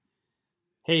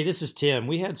Hey, this is Tim.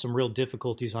 We had some real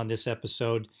difficulties on this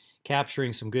episode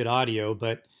capturing some good audio,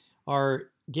 but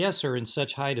our guests are in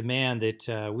such high demand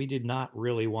that we did not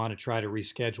really want to try to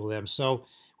reschedule them. So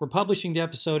we're publishing the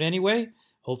episode anyway.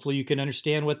 Hopefully, you can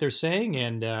understand what they're saying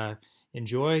and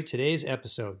enjoy today's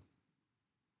episode.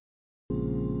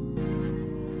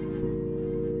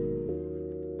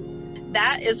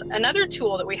 That is another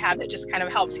tool that we have that just kind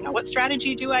of helps. What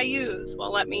strategy do I use?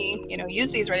 Well, let me,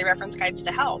 use these ready reference guides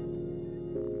to help.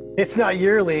 It's not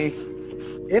yearly.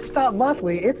 It's not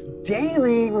monthly. It's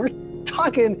daily. We're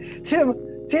talking,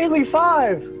 Tim, daily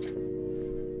 5.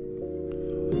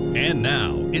 And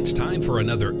now it's time for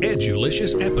another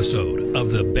edulicious episode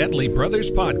of the Bedley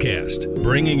Brothers Podcast,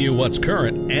 bringing you what's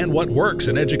current and what works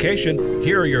in education.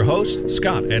 Here are your hosts,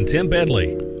 Scott and Tim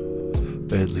Bedley.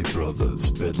 Bedley Brothers,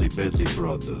 Bedley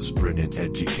Brothers, bringing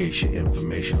education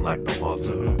information like no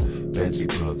other. Bedley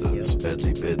Brothers,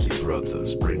 Bedley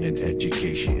Brothers, bringing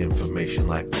education information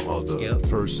like no other.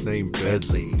 First name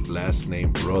Bedley, last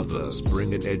name Brothers,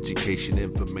 bringing education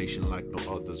information like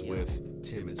no others with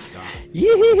Tim and Scott.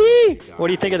 Yee-hee-hee! What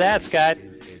do you think of that, Scott?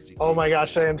 Oh my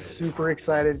gosh, I am super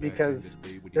excited because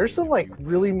there's some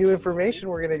really new information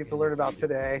we're going to get to learn about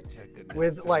today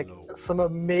with some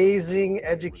amazing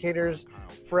educators,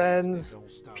 friends,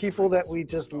 people that we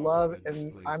just love,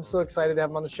 and I'm so excited to have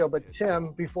them on the show. But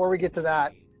Tim, before we get to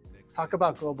that, talk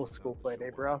about Global School Play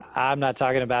Day, bro. I'm not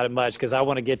talking about it much because I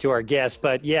want to get to our guests,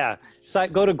 but yeah,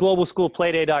 go to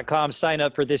globalschoolplayday.com, sign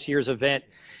up for this year's event.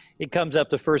 It comes up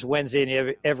the first Wednesday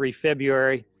in every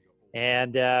February,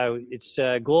 and it's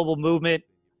a global movement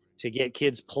to get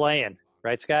kids playing.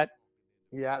 Right, Scott?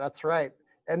 Yeah, that's right.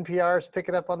 NPR is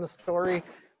picking up on the story.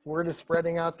 Word is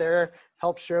spreading out there.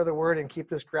 Help share the word and keep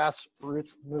this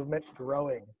grassroots movement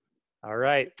growing. All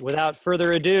right. Without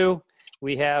further ado,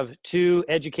 we have two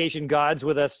education gods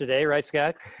with us today. Right,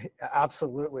 Scott?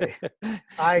 Absolutely.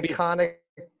 Iconic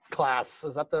class.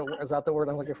 Is that the word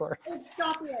I'm looking for?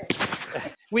 Stop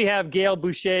it. We have Gail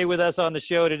Boucher with us on the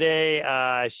show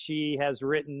today. She has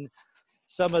written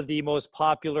some of the most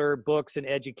popular books in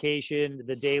education,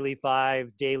 The Daily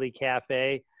 5, Daily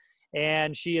Cafe.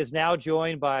 And she is now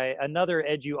joined by another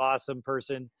edu-awesome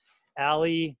person,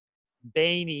 Allie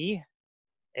Bainey.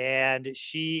 And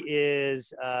she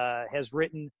has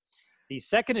written the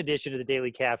second edition of The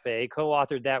Daily Cafe,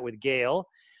 co-authored that with Gail.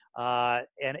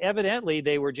 And evidently,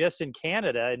 they were just in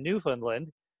Canada, in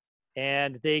Newfoundland,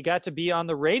 and they got to be on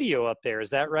the radio up there. Is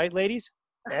that right, ladies?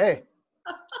 Hey.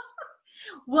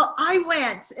 Well, I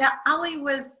went. Ellie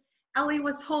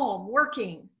was home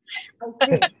working, I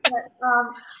think. But,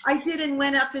 I did and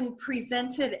went up and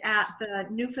presented at the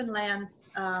Newfoundland's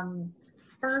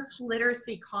first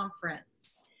literacy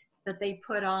conference that they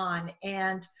put on.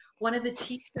 And one of the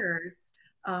teachers,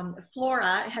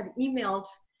 Flora, had emailed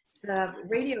the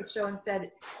radio show and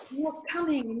said, "Gail's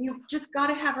coming and you've just got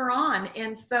to have her on."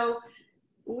 And so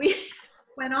we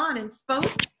went on and spoke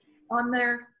on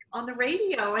the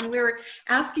radio, and we were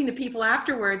asking the people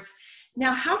afterwards,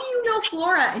 "Now, how do you know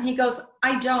Flora?" And he goes,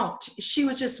 "I don't. She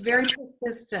was just very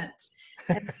persistent."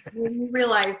 And when you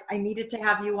realize I needed to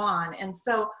have you on. And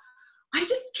so I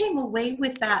just came away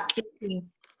with that thinking,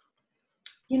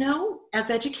 as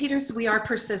educators, we are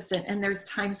persistent, and there's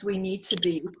times we need to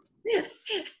be.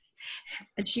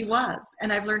 And she was,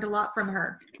 and I've learned a lot from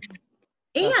her.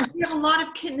 And we have a lot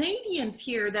of Canadians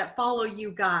here that follow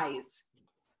you guys.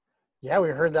 Yeah, we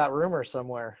heard that rumor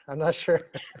somewhere. I'm not sure.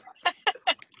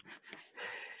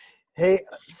 Hey,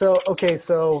 so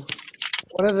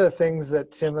one of the things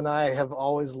that Tim and I have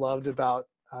always loved about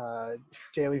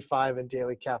Daily 5 and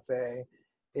Daily Cafe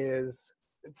is,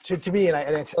 to me, and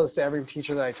I tell this to every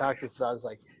teacher that I talk to about,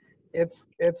 is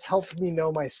it's helped me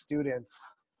know my students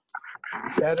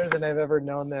better than I've ever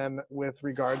known them with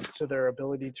regards to their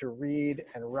ability to read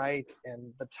and write,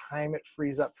 and the time it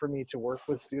frees up for me to work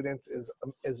with students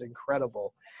is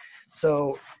incredible.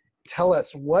 So tell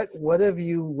us, what have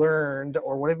you learned,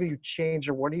 or what have you changed,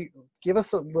 or give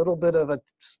us a little bit of a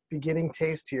beginning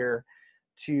taste here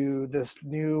to this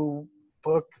new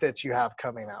book that you have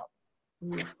coming out.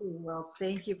 Well,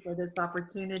 thank you for this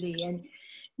opportunity. And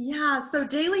yeah, so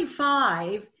Daily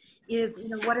 5 is,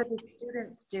 what are the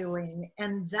students doing?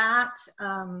 And that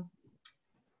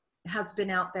has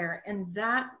been out there. And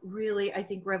that really, I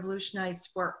think, revolutionized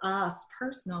for us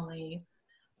personally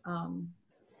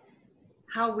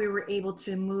how we were able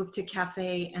to move to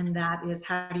Cafe, and that is,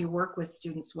 how do you work with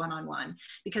students one-on-one?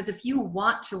 Because if you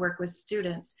want to work with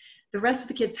students, the rest of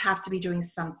the kids have to be doing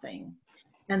something.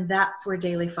 And that's where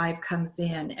Daily 5 comes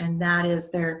in. And that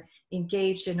is, they're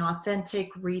engaged in authentic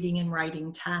reading and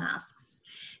writing tasks.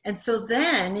 And so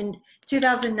then in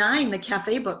 2009, the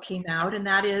cafe book came out, and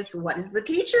that is, what is the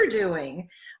teacher doing?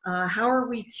 How are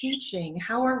we teaching?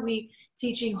 How are we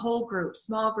teaching whole group,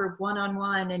 small group,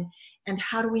 one-on-one, and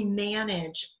how do we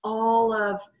manage all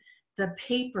of the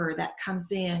paper that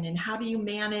comes in, and how do you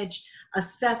manage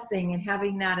assessing and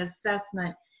having that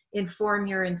assessment inform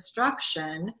your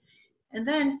instruction? And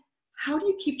then how do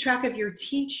you keep track of your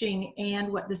teaching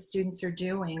and what the students are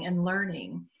doing and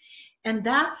learning? And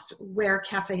that's where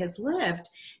Cafe has lived.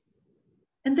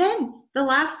 And then the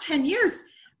last 10 years,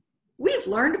 we've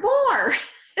learned more.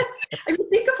 I mean,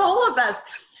 think of all of us.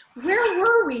 Where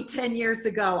were we 10 years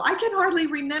ago? I can hardly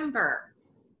remember.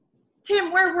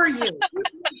 Tim, where were you?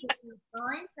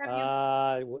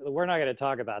 We're not going to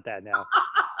talk about that now.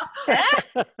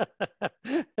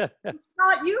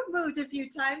 Scott, you've moved a few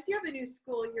times. You have a new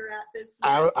school you're at this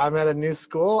year. I'm at a new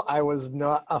school. I was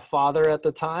not a father at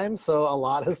the time, so a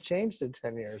lot has changed in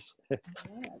 10 years.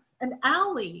 Yes. And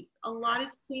Allie, a lot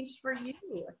has changed for you.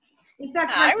 In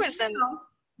fact,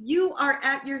 you are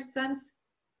at your son's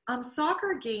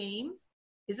soccer game.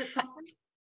 Is it soccer?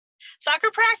 Soccer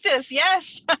practice,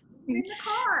 yes. In the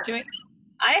car.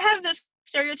 I have this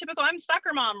stereotypical, I'm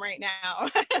soccer mom right now,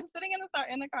 sitting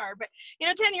in the car. But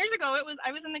 10 years ago,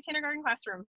 I was in the kindergarten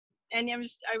classroom, and I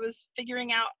was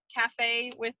figuring out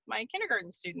cafe with my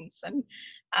kindergarten students.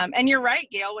 And you're right,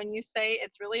 Gail, when you say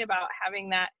it's really about having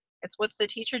that. It's what's the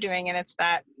teacher doing, and it's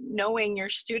that knowing your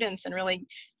students and really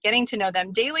getting to know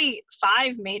them. Daily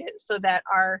 5 made it so that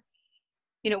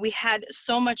we had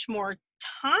so much more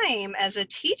time as a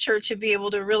teacher to be able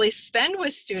to really spend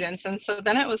with students. And so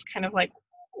then it was kind of like,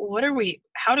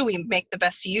 how do we make the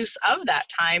best use of that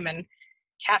time? And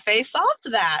Cafe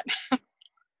solved that.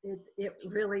 It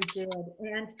really did.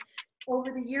 And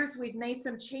over the years, we've made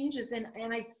some changes. And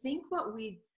I think what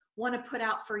we want to put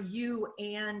out for you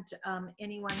and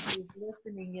anyone who's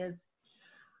listening is,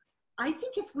 I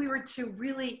think if we were to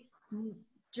really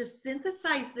just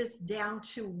synthesize this down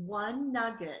to one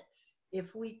nugget,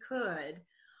 if we could,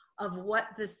 of what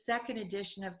the second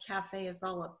edition of Cafe is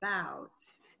all about,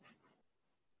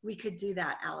 we could do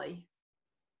that, Allie.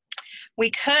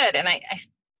 We could, and I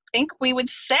think we would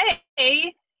say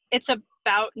it's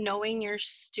about knowing your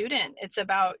student. It's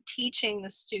about teaching the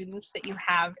students that you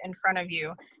have in front of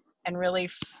you, and really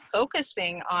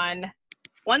focusing on,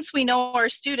 once we know our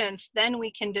students, then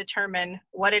we can determine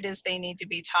what it is they need to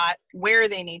be taught, where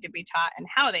they need to be taught, and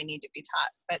how they need to be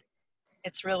taught. But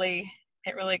it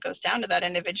really goes down to that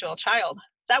individual child.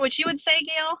 Is that what you would say,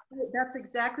 Gail? That's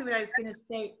exactly what I was going to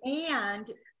say. And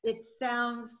it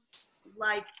sounds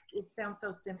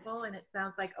so simple, and it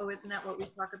sounds like, oh, isn't that what we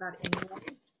talk about anyway?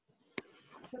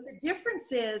 But the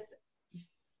difference is,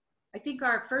 I think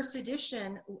our first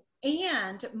edition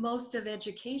and most of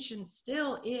education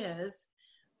still is,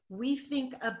 we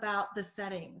think about the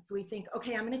settings. We think,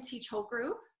 okay, I'm going to teach whole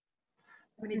group,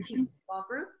 I'm going to teach small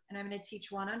group, and I'm going to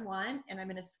teach one-on-one, and I'm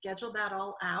going to schedule that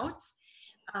all out.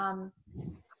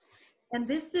 And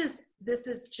this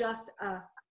is just a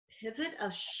pivot, a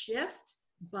shift,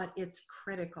 but it's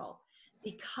critical,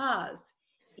 because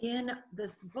in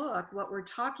this book, what we're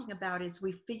talking about is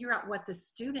we figure out what the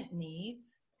student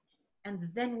needs, and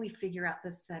then we figure out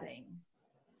the setting.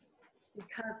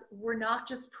 Because we're not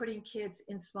just putting kids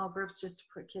in small groups just to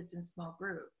put kids in small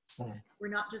groups. We're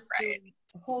not just doing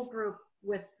a whole group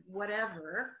with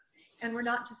whatever, and we're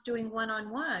not just doing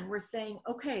one-on-one. We're saying,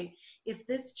 okay, if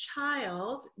this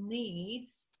child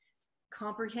needs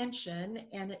comprehension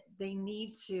and they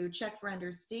need to check for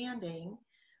understanding,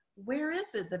 where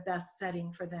is it the best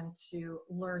setting for them to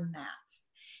learn that?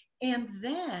 And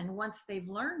then once they've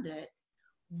learned it,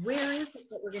 where is it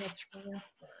that we're going to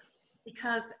transfer?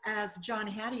 Because as John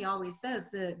Hattie always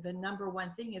says, the number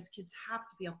one thing is kids have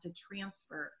to be able to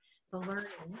transfer the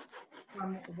learning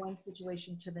from one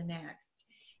situation to the next.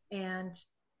 And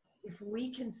if we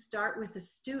can start with the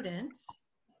student,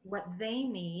 what they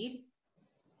need,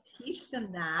 teach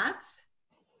them that,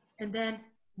 and then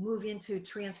move into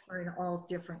transfer in all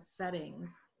different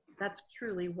settings, that's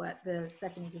truly what the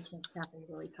second edition of Cafe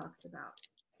really talks about.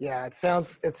 Yeah, it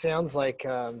sounds like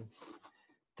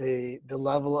the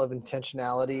level of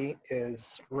intentionality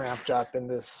is ramped up in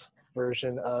this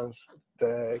version of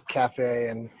the Cafe,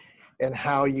 and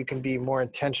how you can be more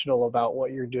intentional about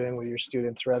what you're doing with your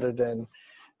students rather than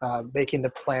making the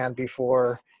plan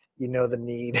before you know the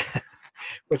need,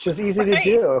 which is easy to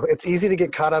do. It's easy to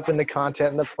get caught up in the content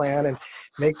and the plan and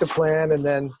make the plan and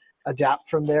then adapt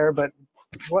from there. But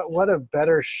what a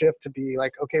better shift to be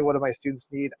like, okay, what do my students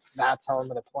need? That's how I'm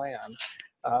going to plan.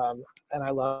 And I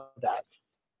love that.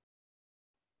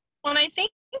 Well, and I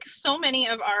think so many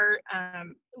of our,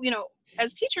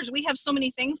 as teachers, we have so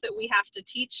many things that we have to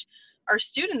teach our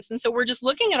students. And so we're just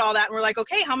looking at all that and we're like,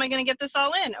 okay, how am I going to get this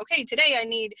all in? Okay, today I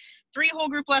need 3 whole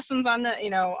group lessons on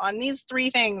on these 3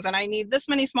 things, and I need this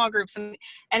many small groups. And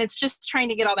it's just trying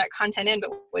to get all that content in.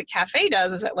 But what Cafe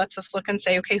does is it lets us look and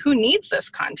say, okay, who needs this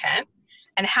content?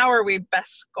 And how are we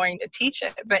best going to teach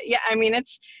it? But yeah, I mean,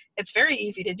 it's very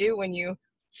easy to do when you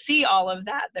see all of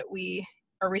that we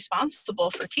are responsible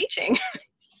for teaching.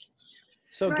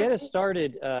 So Right. get us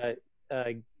started,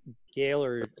 Gail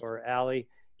or Allie,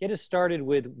 get us started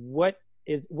with what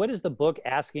is the book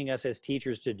asking us as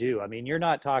teachers to do? I mean, you're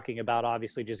not talking about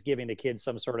obviously just giving the kids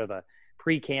some sort of a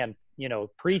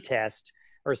pre-test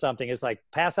or something. It's like,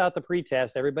 pass out the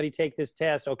pre-test, everybody take this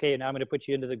test. Okay, now I'm going to put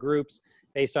you into the groups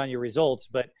based on your results.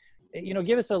 But,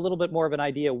 give us a little bit more of an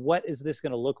idea. What is this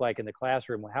going to look like in the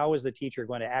classroom? How is the teacher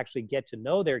going to actually get to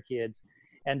know their kids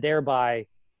and thereby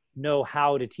know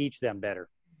how to teach them better?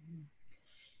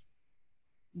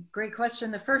 Great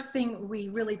question. The first thing we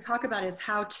really talk about is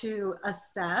how to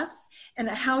assess, and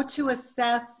how to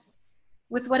assess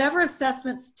with whatever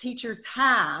assessments teachers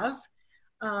have.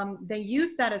 They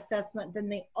use that assessment, then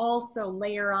they also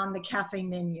layer on the Cafe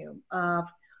menu of,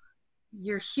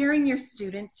 you're hearing your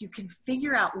students, you can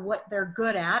figure out what they're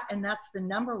good at, and that's the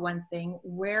number one thing.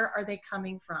 Where are they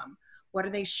coming from? What are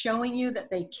they showing you that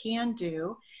they can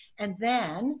do? And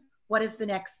then what is the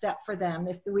next step for them?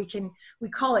 If we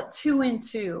call it 2 in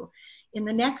 2. In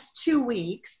the next 2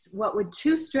 weeks, what would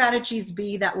 2 strategies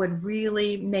be that would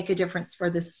really make a difference for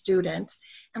the student?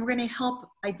 And we're going to help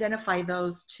identify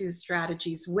those 2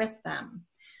 strategies with them.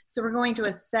 So we're going to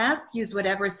assess, use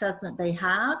whatever assessment they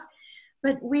have.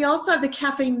 But we also have the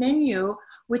Cafe menu,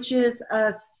 which is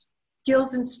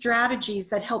skills and strategies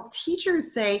that help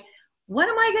teachers say, what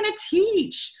am I going to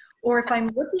teach? Or if I'm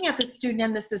looking at the student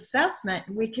in this assessment,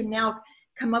 we can now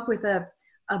come up with a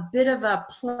bit of a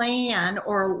plan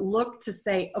or look to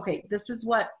say, okay, this is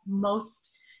what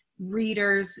most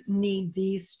readers need,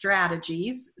 these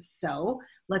strategies. So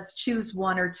let's choose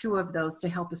 1 or 2 of those to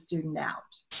help a student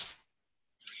out.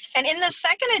 And in the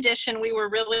second edition, we were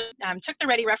really took the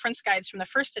Ready reference guides from the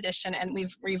first edition, and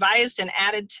we've revised and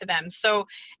added to them. So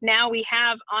now we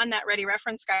have on that Ready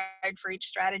reference guide for each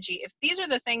strategy, if these are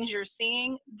the things you're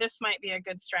seeing, this might be a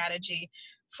good strategy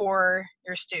for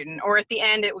your student. Or at the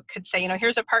end, it could say,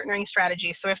 here's a partnering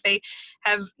strategy. So if they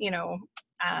have,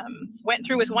 went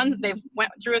through with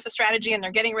a strategy and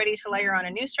they're getting ready to layer on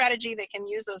a new strategy, they can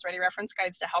use those Ready reference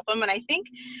guides to help them. And I think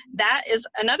that is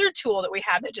another tool that we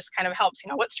have that just kind of helps.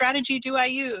 What strategy do I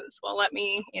use? Well, let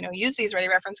me, use these Ready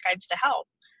reference guides to help.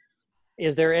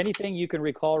 Is there anything you can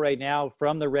recall right now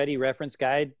from the Ready reference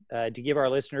guide to give our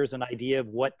listeners an idea of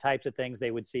what types of things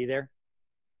they would see there?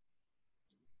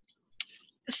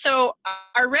 So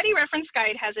our Ready reference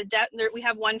guide has we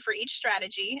have one for each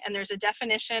strategy, and there's a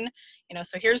definition,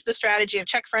 so here's the strategy of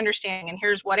check for understanding, and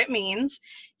here's what it means.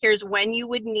 Here's when you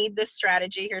would need this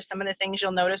strategy. Here's some of the things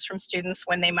you'll notice from students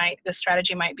when the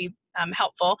strategy might be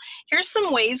helpful. Here's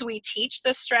some ways we teach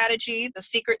this strategy, the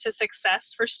secret to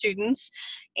success for students.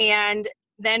 And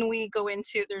then we go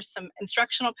into, there's some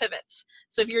instructional pivots.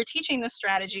 So if you're teaching this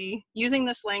strategy using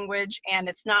this language and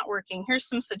it's not working, here's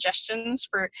some suggestions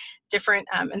for different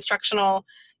instructional,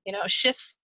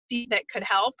 shifts that could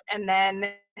help. And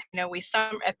then,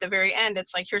 at the very end,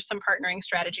 it's like, here's some partnering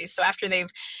strategies. So after they've,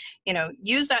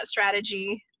 used that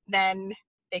strategy, then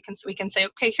we can say,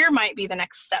 okay, here might be the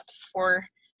next steps for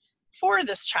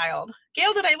this child.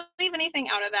 Gail, did I leave anything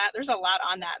out of that? There's a lot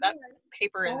on that. That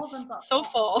paper is so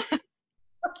full.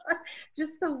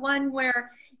 Just the one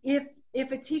where if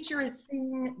a teacher is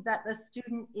seeing that the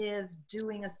student is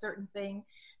doing a certain thing,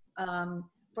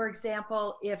 for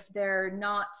example, if they're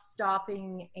not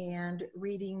stopping and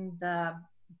reading the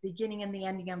beginning and the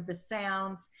ending of the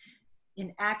sounds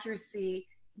in accuracy,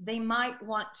 they might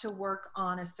want to work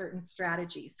on a certain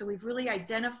strategy. So we've really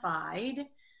identified,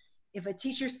 if a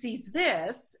teacher sees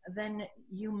this, then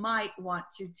you might want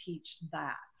to teach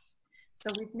that.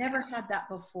 So we've never had that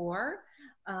before,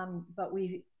 but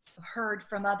we heard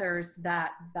from others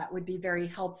that would be very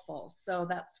helpful. So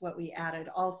that's what we added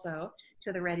also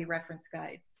to the Ready reference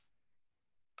guides.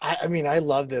 I mean, I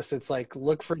love this. It's like,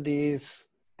 look for these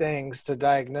things to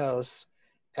diagnose,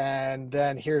 and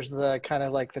then here's the kind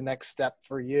of like the next step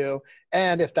for you.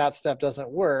 And if that step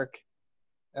doesn't work,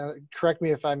 correct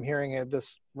me if I'm hearing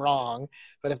this wrong,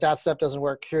 but if that step doesn't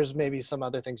work, here's maybe some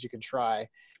other things you can try.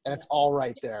 And it's all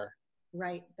right there.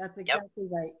 Right. That's exactly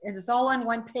right. And it's all on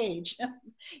one page.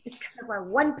 It's kind of a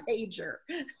one pager.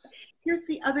 Here's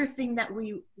the other thing that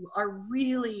we are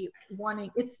really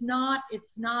wanting. It's not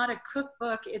a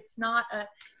cookbook. It's not a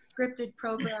scripted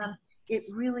program. It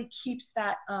really keeps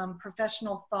that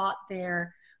professional thought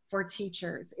there for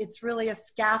teachers. It's really a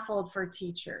scaffold for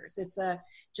teachers. It's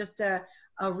just a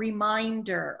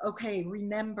reminder. Okay,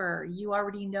 remember, you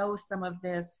already know some of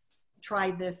this.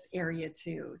 Try this area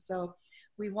too. So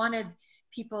we wanted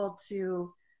people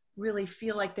to really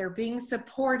feel like they're being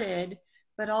supported,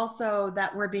 but also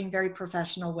that we're being very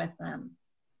professional with them.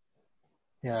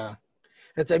 Yeah.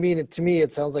 I mean, to me,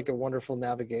 it sounds like a wonderful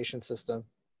navigation system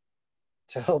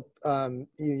to help you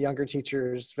younger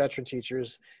teachers, veteran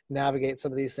teachers navigate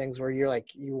some of these things where you're like,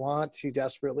 you want to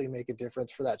desperately make a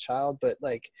difference for that child, but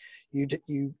like you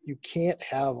can't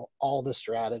have all the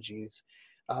strategies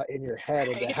in your head,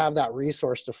 and to have that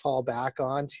resource to fall back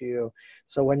onto.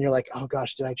 So when you're like, oh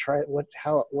gosh, did I try it?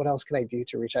 What else can I do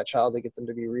to reach that child to get them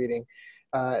to be reading?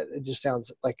 It just sounds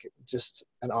like just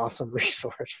an awesome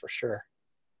resource for sure.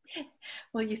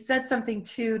 Well, you said something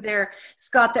too there,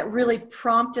 Scott, that really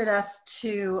prompted us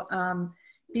to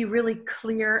be really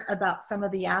clear about some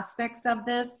of the aspects of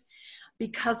this,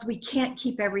 because we can't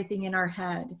keep everything in our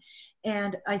head.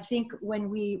 And I think when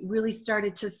we really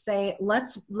started to say,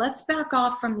 let's back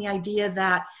off from the idea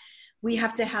that we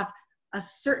have to have a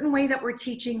certain way that we're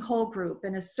teaching whole group,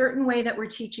 and a certain way that we're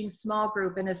teaching small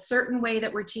group, and a certain way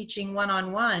that we're teaching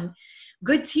one-on-one.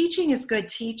 Good teaching is good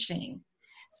teaching.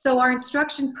 So our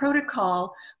instruction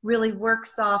protocol really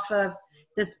works off of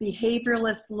this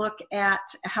behavioralist look at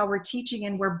how we're teaching,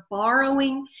 and we're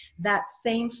borrowing that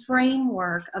same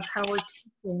framework of how we're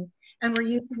teaching, and we're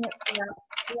using it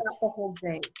throughout the whole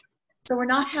day. So we're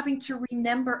not having to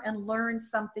remember and learn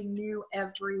something new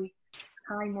every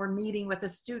time we're meeting with a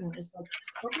student. It's like,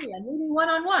 okay, I'm meeting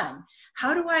one-on-one.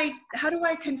 How do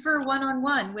I confer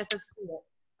one-on-one with a student?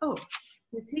 Oh,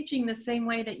 you're teaching the same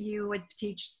way that you would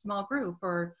teach small group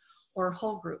or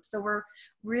whole group. So we're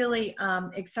really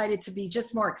excited to be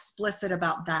just more explicit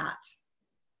about that.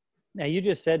 Now you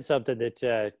just said something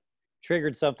that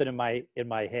triggered something in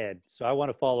my head. So I want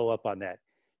to follow up on that.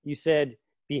 You said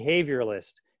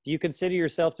behavioralist. Do you consider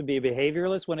yourself to be a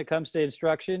behavioralist when it comes to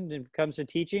instruction, when it comes to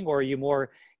teaching, or are you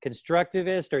more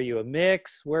constructivist? Are you a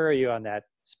mix? Where are you on that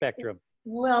spectrum?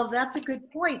 Well, that's a good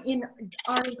point. In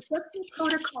our instruction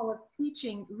protocol of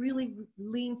teaching really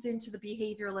leans into the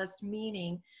behavioralist,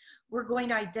 meaning we're going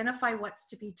to identify what's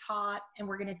to be taught and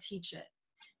we're going to teach it.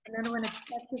 And then we're going to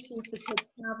check to see if the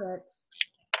kids have it,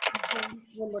 and then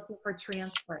we're looking for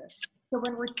transfer. So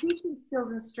when we're teaching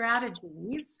skills and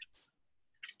strategies,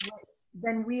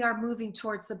 then we are moving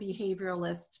towards the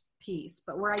behavioralist piece.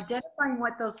 But we're identifying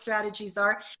what those strategies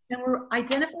are, and we're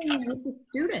identifying them with the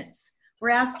students.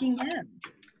 We're asking them,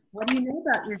 what do you know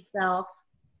about yourself?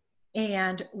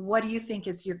 And what do you think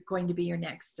is going to be your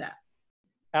next step?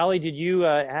 Allie,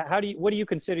 what do you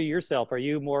consider yourself? Are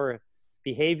you more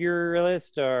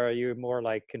behavioralist, or are you more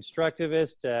like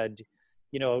constructivist?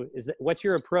 What's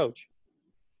your approach?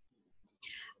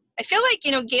 I feel like,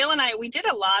 Gail and I, we did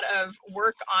a lot of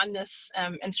work on this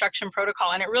instruction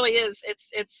protocol, and it really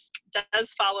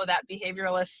does follow that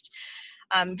behavioralist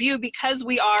view, because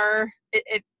we are,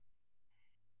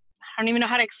 I don't even know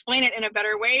how to explain it in a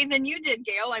better way than you did,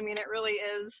 Gail. I mean, it really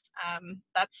is,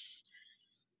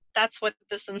 that's what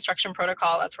this instruction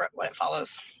protocol, that's what it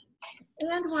follows.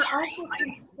 And we're also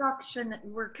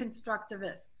we're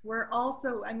constructivists. We're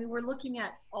also, we're looking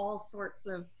at all sorts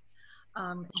of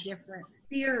different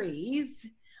theories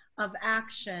of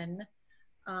action,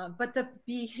 but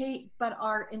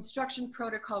our instruction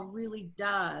protocol really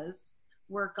does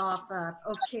work off of,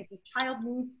 okay, if the child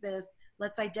needs this,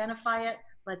 let's identify it,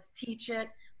 let's teach it,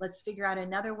 let's figure out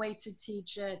another way to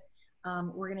teach it.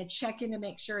 We're going to check in to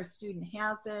make sure a student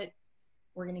has it.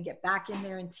 We're going to get back in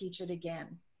there and teach it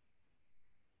again.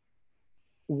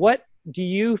 What do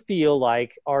you feel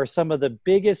like are some of the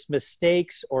biggest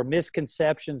mistakes or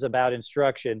misconceptions about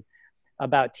instruction,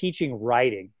 about teaching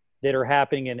writing, that are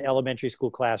happening in elementary school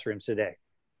classrooms today?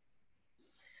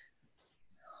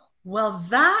 Well,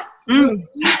 that will be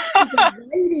the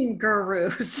writing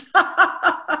gurus.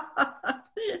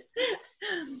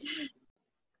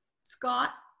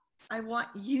 Scott, I want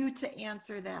you to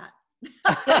answer that.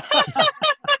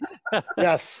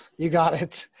 Yes, you got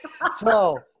it.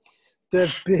 So the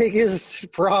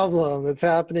biggest problem that's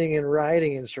happening in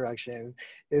writing instruction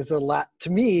is to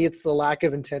me, it's the lack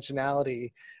of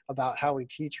intentionality about how we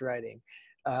teach writing.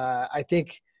 I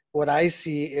think what I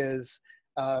see is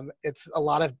it's a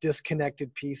lot of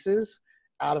disconnected pieces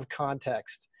out of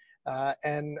context.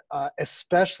 And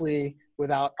especially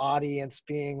without audience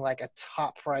being like a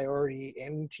top priority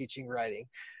in teaching writing.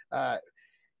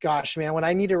 Gosh, man, when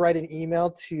I need to write an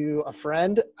email to a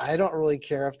friend, I don't really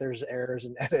care if there's errors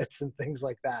and edits and things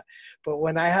like that. But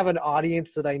when I have an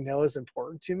audience that I know is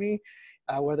important to me,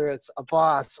 whether it's a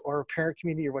boss or a parent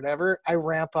community or whatever, I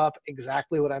ramp up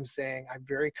exactly what I'm saying. I'm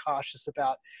very cautious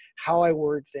about how I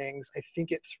word things. I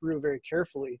think it through very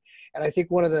carefully. And I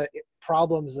think one of the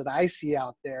problems that I see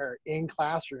out there in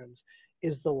classrooms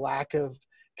is the lack of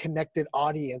connected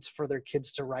audience for their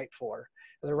kids to write for.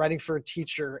 They're writing for a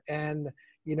teacher, and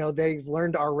they've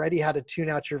learned already how to tune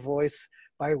out your voice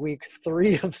by week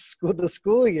 3 of the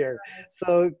school year.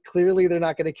 So clearly they're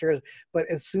not going to care. But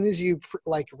as soon as you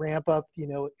ramp up,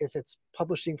 if it's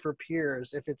publishing for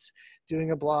peers, if it's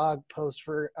doing a blog post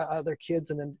for other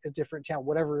kids in a different town,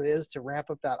 whatever it is, to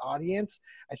ramp up that audience,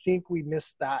 I think we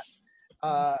missed that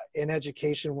in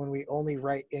education when we only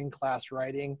write in-class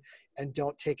writing and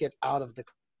don't take it out of the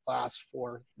class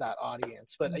for that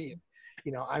audience. But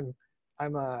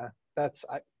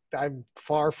I'm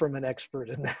far from an expert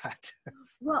in that.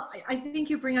 Well, I think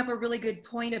you bring up a really good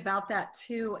point about that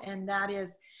too, and that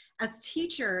is, as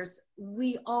teachers,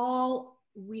 we all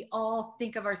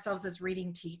think of ourselves as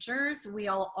reading teachers. We're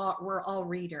all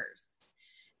readers.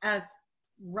 As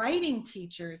writing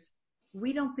teachers,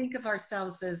 we don't think of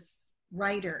ourselves as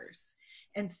writers.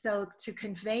 And so to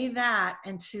convey that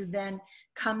and to then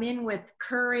come in with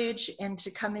courage and to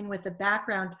come in with a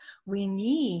background we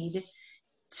need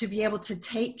to be able to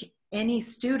take any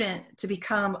student to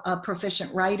become a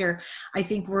proficient writer, I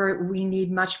think we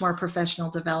need much more professional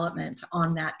development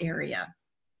on that area.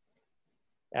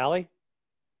 Allie?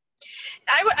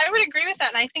 I would agree with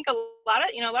that. And I think a lot of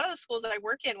the schools that I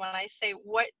work in, when I say,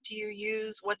 what do you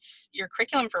use? What's your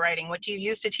curriculum for writing? What do you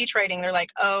use to teach writing? They're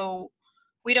like, oh,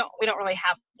 we don't really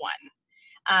have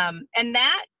one. And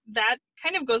that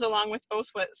kind of goes along with both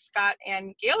what Scott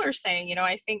and Gail are saying.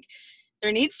 I think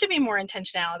there needs to be more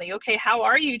intentionality. Okay, how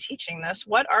are you teaching this?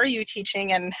 What are you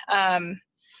teaching? And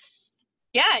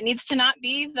it needs to not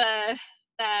be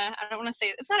I don't want to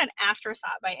say, it's not an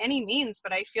afterthought by any means,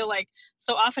 but I feel like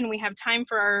so often we have time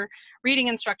for our reading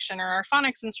instruction or our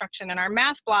phonics instruction and our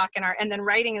math block and then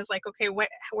writing is like, okay,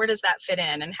 where does that fit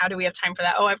in? And how do we have time for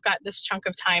that? Oh, I've got this chunk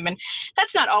of time. And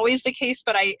that's not always the case,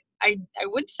 but I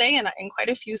would say in quite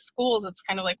a few schools, it's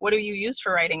kind of like, what do you use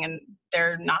for writing? And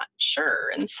they're not sure.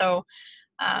 And so,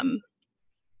 and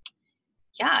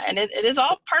it is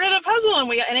all part of the puzzle,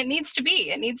 and it needs to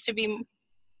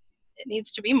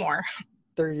be more.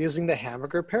 They're using the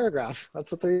hamburger paragraph.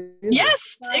 That's what they're using.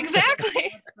 Yes,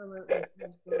 exactly.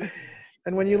 Absolutely.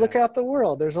 And when you look out the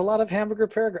world, there's a lot of hamburger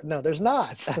paragraph. No, there's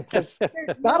not. There's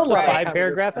not a lot of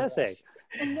 5-paragraph essay.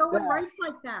 And no one writes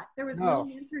like that. There was no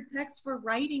answer text for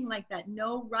writing like that.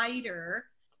 No writer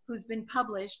who's been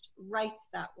published writes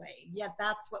that way. Yet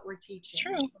that's what we're teaching. It's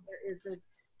true. So there is a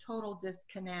total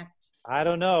disconnect. I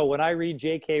don't know. When I read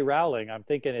J.K. Rowling, I'm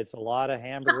thinking it's a lot of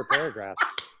hamburger paragraphs.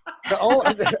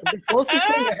 The closest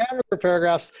thing to hamburger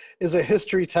paragraphs is a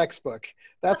history textbook.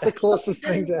 That's the closest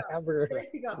thing to hamburger.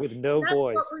 With no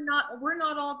boys. We're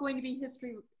not all going to be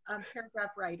history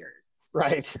paragraph writers.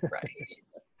 Right.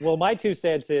 Well, my 2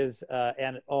 cents is,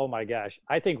 and oh my gosh,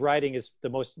 I think writing is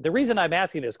the reason I'm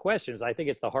asking this question is I think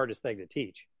it's the hardest thing to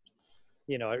teach.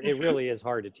 It really is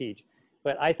hard to teach.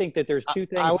 But I think that there's 2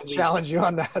 things. I would challenge you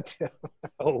on that too.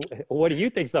 Oh, what do you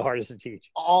think is the hardest to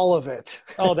teach? All of it.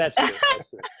 Oh, that's true.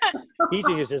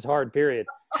 Teaching is just hard, period.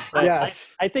 But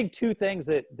yes. I think 2 things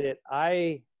that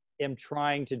I am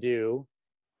trying to do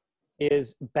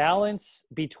is balance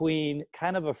between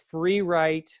kind of a free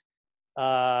write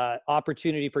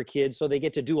opportunity for kids so they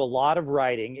get to do a lot of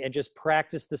writing and just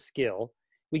practice the skill.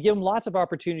 We give them lots of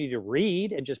opportunity to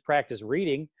read and just practice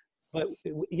reading. But,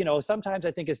 sometimes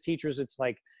I think as teachers, it's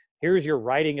like, here's your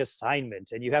writing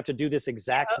assignment, and you have to do this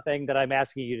exact thing that I'm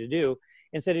asking you to do,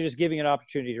 instead of just giving an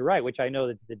opportunity to write, which I know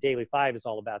that the Daily 5 is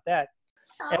all about that.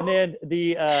 And then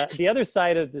the other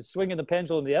side of the swing of the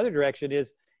pendulum, the other direction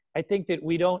is, I think that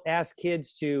we don't ask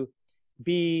kids to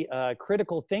be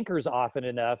critical thinkers often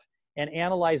enough and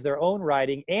analyze their own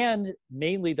writing and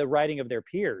mainly the writing of their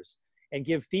peers and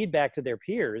give feedback to their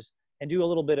peers and do a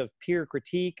little bit of peer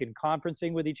critique and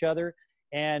conferencing with each other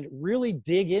and really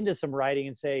dig into some writing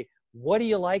and say, what do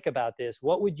you like about this?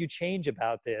 What would you change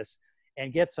about this?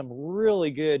 And get some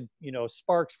really good,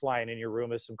 sparks flying in your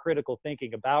room with some critical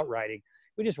thinking about writing.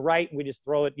 We just write and we just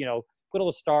throw it, put a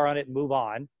little star on it and move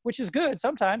on, which is good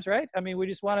sometimes, right? I mean, we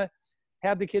just want to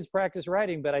have the kids practice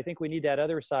writing, but I think we need that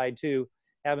other side too,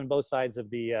 having both sides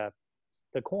of the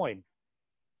coin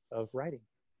of writing.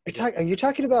 Are you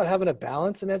talking about having a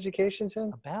balance in education,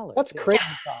 Tim? A balance. That's crazy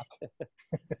talk.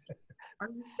 are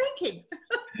you thinking?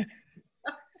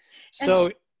 So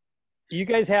you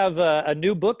guys have a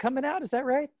new book coming out, is that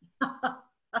right?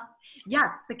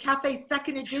 Yes, the Cafe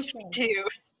second edition. Too.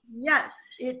 Yes,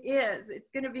 it is. It's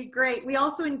going to be great. We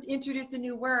also introduced a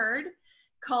new word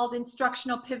called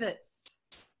instructional pivots.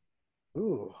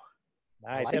 Ooh,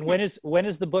 nice. like And when is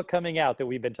the book coming out that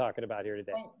we've been talking about here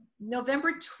today?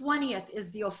 November 20th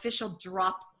is the official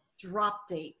drop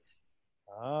date.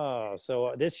 Oh,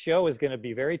 so this show is going to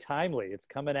be very timely. It's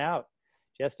coming out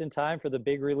just in time for the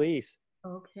big release.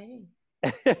 Okay.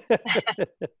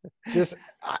 Just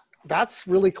that's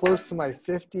really close to my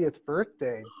 50th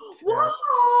birthday. Tim. Whoa!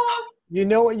 You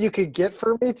know what you could get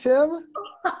for me, Tim?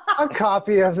 A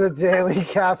copy of the Daily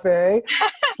Cafe,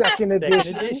 second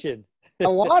edition. I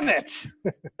want it.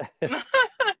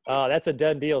 Oh, that's a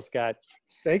done deal, Scott.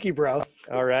 Thank you, bro.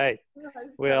 All right.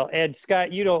 Well, and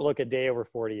Scott, you don't look a day over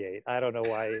 48. I don't know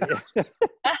why.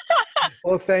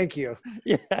 Well, thank you.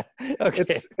 Yeah. Okay.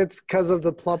 It's because of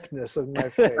the plumpness of my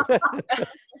face.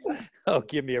 Oh,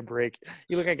 give me a break.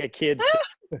 You look like a kid.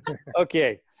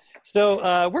 Okay.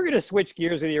 So we're going to switch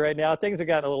gears with you right now. Things have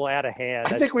gotten a little out of hand.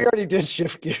 I think we already did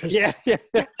shift gears. Yeah.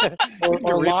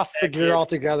 or lost the gear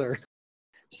altogether.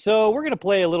 So we're going to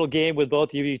play a little game with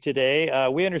both of you today.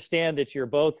 We understand that you're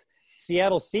both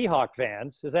Seattle Seahawks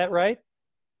fans. Is that right?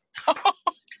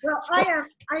 Well, I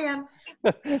am.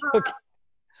 Okay.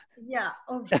 Yeah.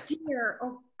 Oh, dear.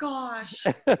 Oh, gosh.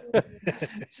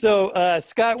 So,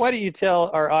 Scott, why don't you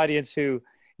tell our audience who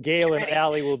Gail and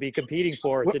Allie will be competing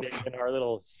for today in our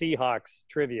little Seahawks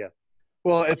trivia?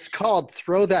 Well, it's called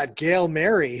Throw That Gail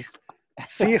Mary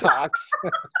Seahawks.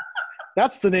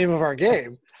 That's the name of our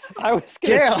game. I was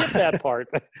going to skip that part.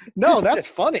 No, that's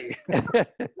funny. That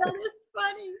is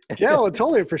funny. Gail would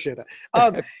totally appreciate that.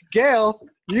 Gail,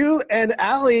 you and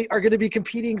Allie are going to be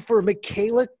competing for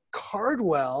Michaela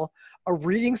Cardwell, a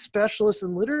reading specialist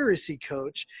and literacy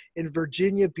coach in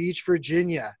Virginia Beach,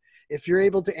 Virginia. If you're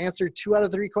able to answer 2 out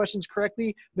of 3 questions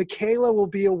correctly, Michaela will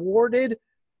be awarded.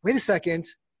 Wait a second.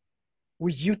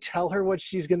 Will you tell her what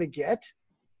she's going to get?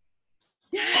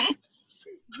 Yes.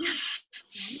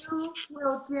 You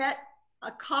will get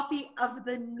a copy of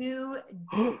the new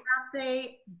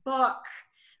Cafe book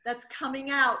that's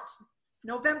coming out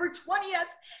November 20th.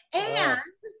 And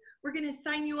we're going to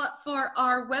sign you up for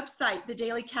our website,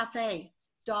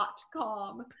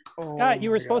 thedailycafe.com. Scott,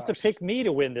 you were supposed to pick me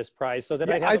to win this prize so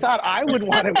that I thought I would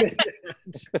want to win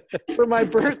it for my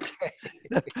birthday.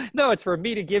 No, it's for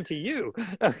me to give to you.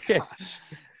 Okay.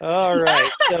 All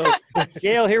right. So,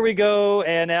 Gail, here we go.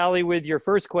 And Allie, with your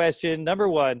first question, number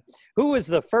 1, who was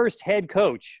the first head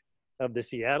coach of the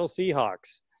Seattle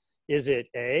Seahawks? Is it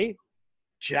A?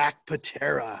 Jack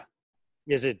Patera.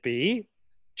 Is it B?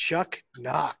 Chuck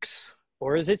Knox.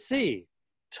 Or is it C?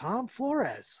 Tom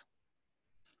Flores.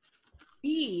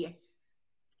 B.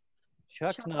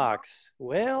 Chuck Knox.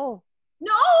 Well,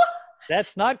 No!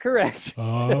 that's not correct.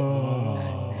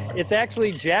 Oh. It's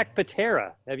actually Jack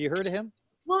Patera. Have you heard of him?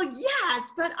 Well,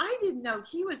 yes, but I didn't know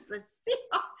he was the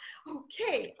CEO.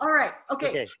 Okay, all right,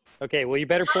 okay. Okay. Well, you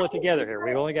better pull it together here.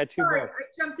 We've only got 2 Sorry, more. I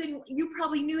jumped in. You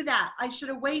probably knew that. I should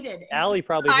have waited. Allie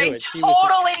probably knew I it.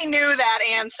 totally knew that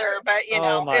answer, but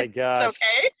Oh my gosh. it's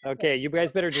okay. Okay, you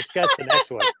guys better discuss the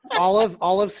next one.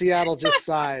 All of Seattle just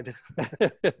sighed.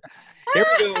 Here we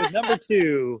go with number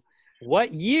 2.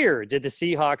 What year did the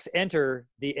Seahawks enter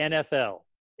the NFL?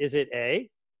 Is it A?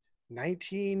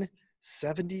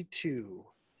 1972.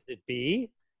 Is it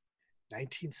B?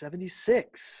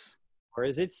 1976. Or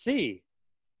is it C?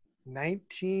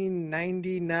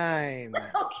 1999.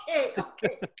 Okay.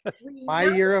 My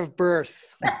year of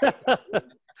birth.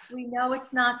 We know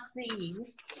it's not C.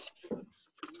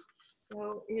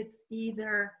 So it's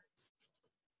either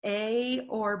A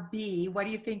or B. What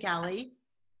do you think, Allie?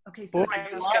 Okay, so I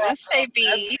was gonna say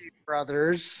B.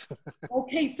 Brothers.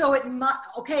 okay, so it must.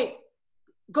 Okay,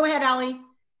 go ahead, Allie.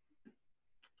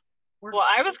 Well,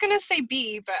 I was gonna say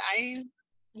B, but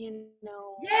Yes.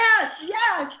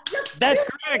 That's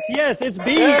correct. Yes, it's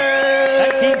B.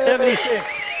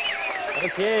 1976.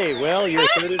 Okay, well, your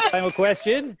third and final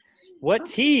question. What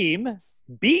team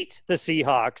beat the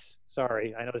Seahawks?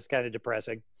 Sorry, I know this is kind of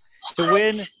depressing. To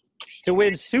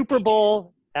win Super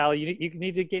Bowl. Al, you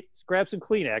need to grab some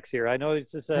Kleenex here. I know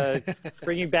it's just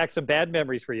bringing back some bad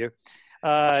memories for you.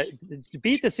 To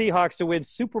beat the Seahawks to win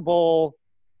Super Bowl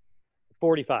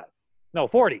 40.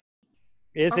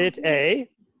 Is it A?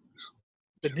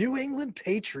 The New England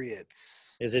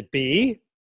Patriots. Is it B?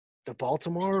 The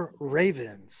Baltimore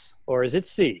Ravens. Or is it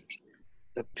C?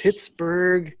 The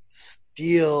Pittsburgh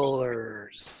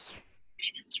Steelers.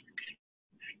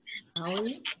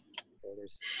 Allie?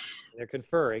 They're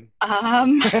conferring.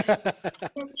 Nathan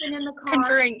in the car.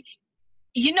 Conferring.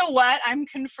 You know what? I'm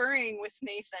conferring with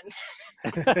Nathan.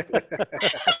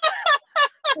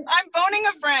 I'm phoning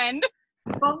a friend.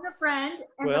 Phone a friend.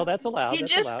 Well, that's allowed. He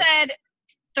That's just allowed. said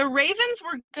the Ravens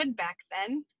were good back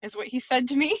then, is what he said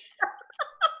to me.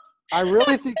 I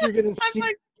really think you're going to see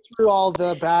through all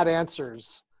the bad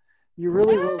answers. You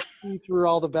really will see through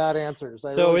all the bad answers.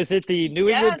 So is it the New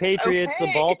England Patriots, the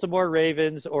okay. Baltimore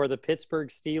Ravens, or the Pittsburgh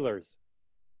Steelers?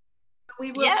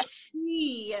 We will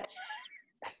see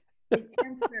the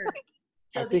answers.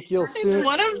 I think you'll soon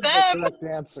one of see them. the correct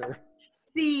answer.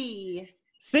 C.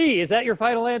 C, is that your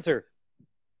final answer?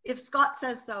 If Scott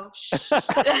says so.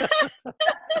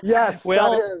 Yes,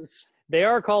 Well, that is. They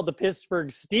are called the Pittsburgh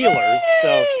Steelers.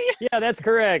 So, yeah, that's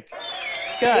correct.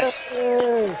 Scott,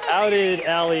 Yay. how did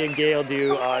Allie and Gail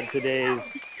do on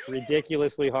today's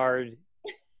ridiculously hard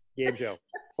game show?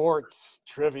 Sports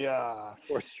trivia.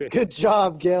 Sports trivia. Good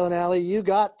job, Gail and Allie. You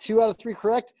got 2 out of 3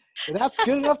 correct, and that's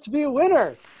good enough to be a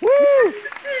winner. Woo!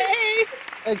 Hey.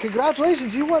 And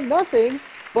congratulations, you won nothing.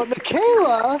 But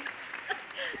Michaela,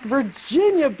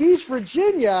 Virginia Beach,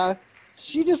 Virginia,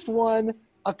 she just won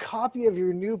a copy of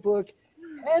your new book,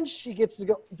 and she gets to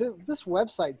go. This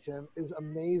website, Tim, is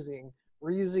amazing.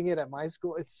 We're using it at my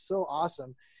school. It's so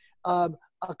awesome. A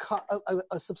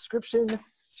subscription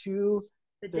to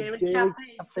the Daily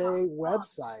Cafe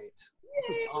website.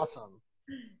 This is awesome.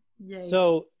 Yay.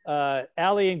 So,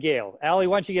 Allie and Gail. Allie,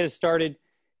 why don't you get us started?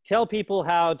 Tell people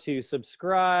how to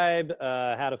subscribe,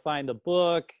 how to find the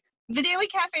book.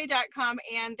 thedailycafe.com,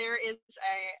 and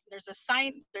there's a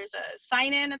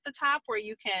sign in at the top where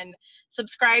you can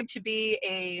subscribe to be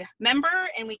a member,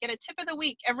 and we get a tip of the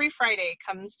week every Friday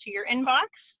comes to your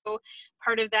inbox. So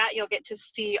part of that, you'll get to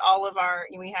see all of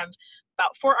we have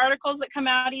about 4 articles that come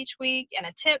out each week and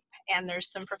a tip, and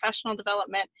there's some professional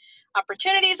development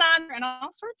opportunities on and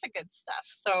all sorts of good stuff.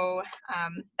 So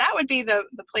that would be the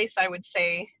place I would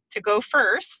say to go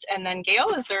first. And then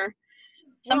Gail, is there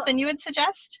something you would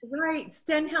suggest? Right,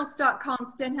 Stenhouse.com.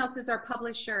 Stenhouse is our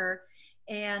publisher,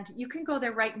 and you can go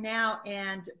there right now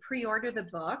and pre-order the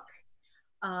book,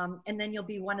 and then you'll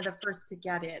be one of the first to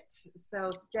get it.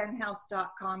 So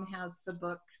Stenhouse.com has the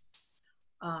books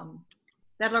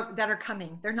that are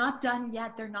coming. They're not done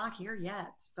yet. They're not here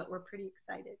yet, but we're pretty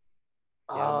excited.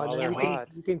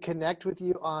 You can connect with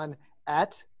you on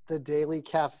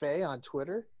 @thedailycafe on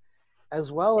Twitter,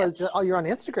 as well as you're on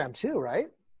Instagram too, right?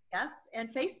 Yes,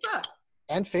 and Facebook.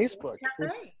 And Facebook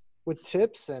with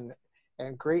tips and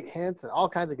great hints and all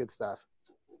kinds of good stuff.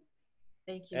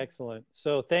 Thank you. Excellent.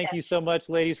 So thank you so much,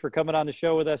 ladies, for coming on the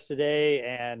show with us today.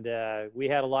 And we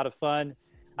had a lot of fun.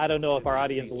 I don't know if our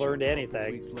audience learned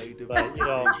anything, but,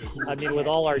 I mean, with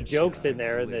all our jokes in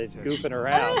there and the goofing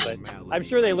around, but I'm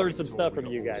sure they learned some stuff from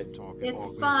you guys.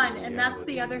 It's fun, and that's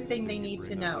the other thing they need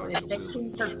to know. If they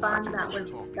think they're fun, that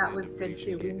was good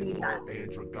too. We need that.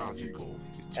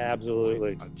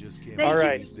 Absolutely. All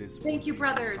right. Thank you,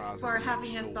 brothers, for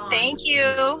having us on. Thank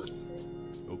you.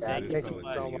 Thank you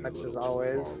so much, as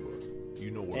always.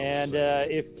 And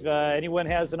if anyone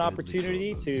has an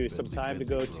opportunity to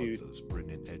go to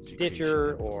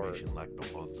Stitcher or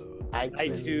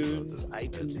iTunes,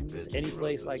 any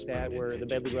place like that where the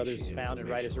Bedley Brothers is found, and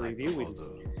write us a review, we'd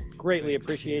greatly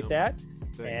appreciate that.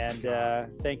 And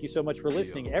thank you so much for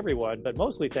listening, everyone. But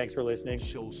mostly thanks for listening,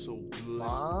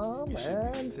 Mom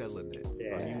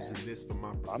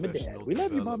and Dad. We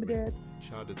love you, Mom and Dad.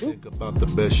 Try to think about the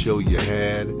best show you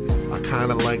had. I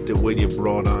kind of liked it when you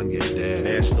brought on your dad.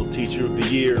 National Teacher of the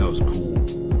Year. That was cool.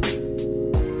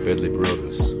 Bedley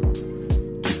Brothers.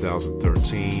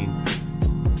 2013.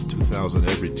 2000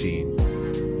 every teen.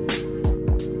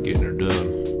 Getting her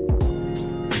done.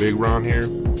 Big Ron here.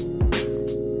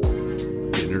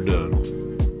 Getting her done.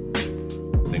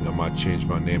 Think I might change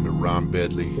my name to Ron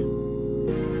Bedley,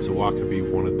 so I could be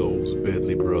one of those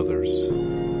Bedley brothers.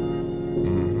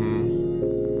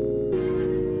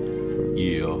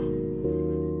 Yeah.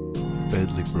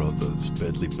 Bedley Brothers,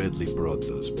 Bedley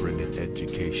Brothers, bringing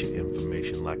education,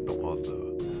 information like no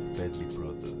other. Bedley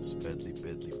Brothers, Bedley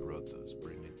Brothers.